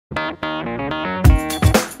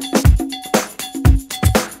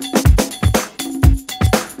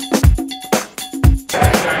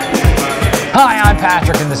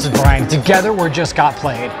Patrick and this is Brian. Together we're Just Got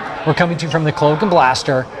Played. We're coming to you from the Cloak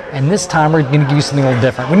Blaster, and this time we're going to give you something a little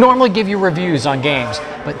different. We normally give you reviews on games,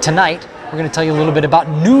 but tonight we're going to tell you a little bit about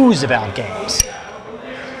news about games.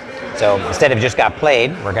 So instead of Just Got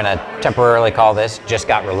Played, we're going to temporarily call this Just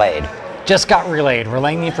Got Relayed. Just Got Relayed,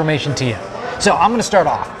 relaying the information to you. So I'm going to start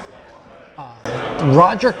off.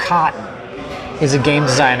 Roger Cotton is a game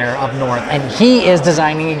designer up north, and he is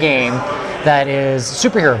designing a game that is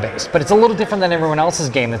superhero based, but it's a little different than everyone else's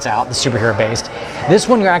game that's out, the superhero based. This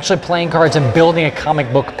one you're actually playing cards and building a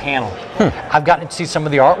comic book panel. I've gotten to see some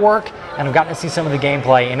of the artwork and I've gotten to see some of the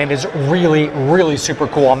gameplay, and it is really, really super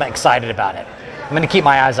cool. I'm excited about it. I'm going to keep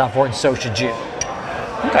my eyes out for it, and so should you.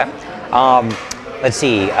 Okay. Let's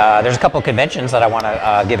see, there's a couple of conventions that I want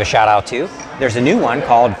to give a shout out to. There's a new one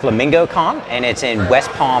called Flamingo Con, and it's in West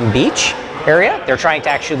Palm Beach area. They're trying to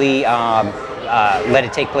actually let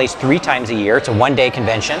it take place 3 times a year. It's a one-day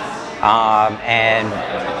convention, and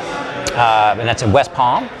that's in West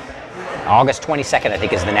Palm. August 22nd, I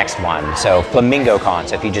think, is the next one. So Flamingo Con.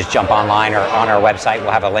 So if you just jump online or on our website,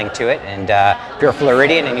 we'll have a link to it. And if you're a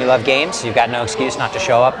Floridian and you love games, you've got no excuse not to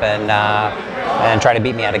show up and try to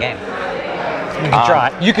beat me at a game. You can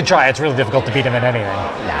try. You can try. It's really difficult to beat him at anything.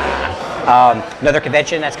 Nah. Another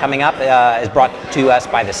convention that's coming up is brought to us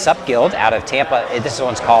by the Sup Guild out of Tampa. This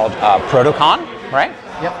one's called Protocon, right?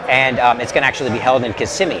 Yep. And it's going to actually be held in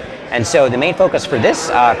Kissimmee. And so the main focus for this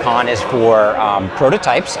con is for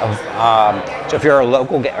prototypes of. So if you're a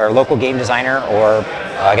local game designer, or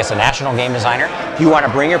I guess a national game designer, if you want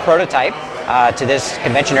to bring your prototype to this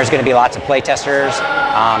convention, there's going to be lots of play testers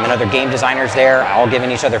and other game designers there, all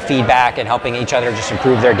giving each other feedback and helping each other just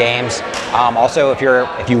improve their games. Also, if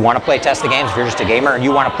you want to play test the games, if you're just a gamer and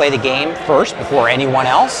you want to play the game first before anyone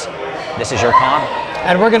else, this is your con.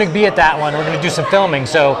 And we're going to be at that one. We're going to do some filming.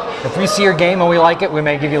 So if we see your game and we like it, we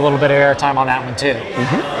may give you a little bit of airtime on that one too.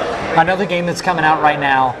 Another game that's coming out right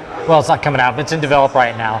now, well, it's not coming out, but it's in develop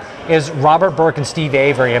right now, is Robert Burke and Steve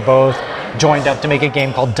Avery have both joined up to make a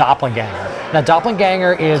game called Doppelganger. Now,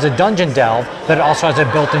 Doppelganger is a dungeon delve, but it also has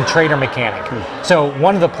a built-in trader mechanic. So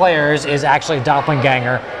one of the players is actually a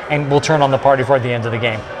Doppelganger and will turn on the party for the end of the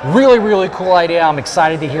game. Really, really cool idea. I'm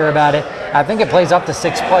excited to hear about it. I think it plays up to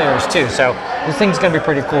 6 players too, so this thing's going to be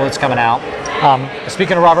pretty cool. It's coming out.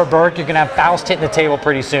 Speaking of Robert Burke, you're going to have Faust hitting the table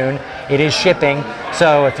pretty soon. It is shipping,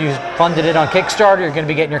 so if you funded it on Kickstarter, you're going to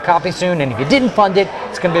be getting your copy soon, and if you didn't fund it,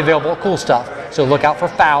 it's going to be available. Cool stuff. So look out for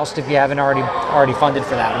Faust if you haven't already funded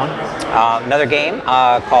for that one. Another game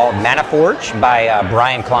called Mana Forge by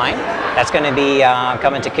Brian Klein. That's going to be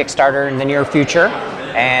coming to Kickstarter in the near future.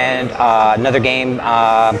 And another game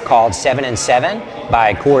called 7 and 7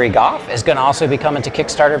 by Corey Goff is going to also be coming to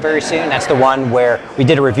Kickstarter very soon. That's the one where we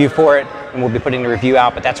did a review for it, and we'll be putting the review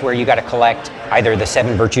out, but that's where you got to collect either the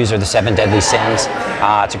 7 virtues or the 7 deadly sins.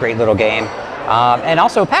 It's a great little game. And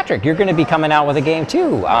also, Patrick, you're going to be coming out with a game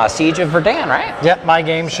too, Siege of Verdun, right? Yep, my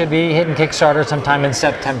game should be hitting Kickstarter sometime in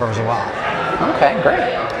September as well. Okay,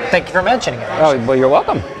 great. Thank you for mentioning it. Oh, well, you're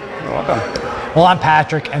welcome. You're welcome. Well, I'm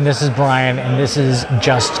Patrick, and this is Brian, and this is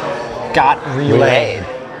Just Got Relayed.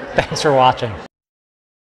 Thanks for watching.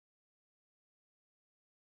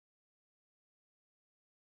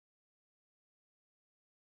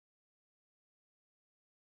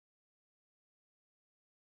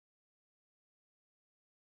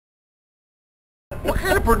 What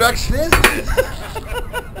kind of production is this?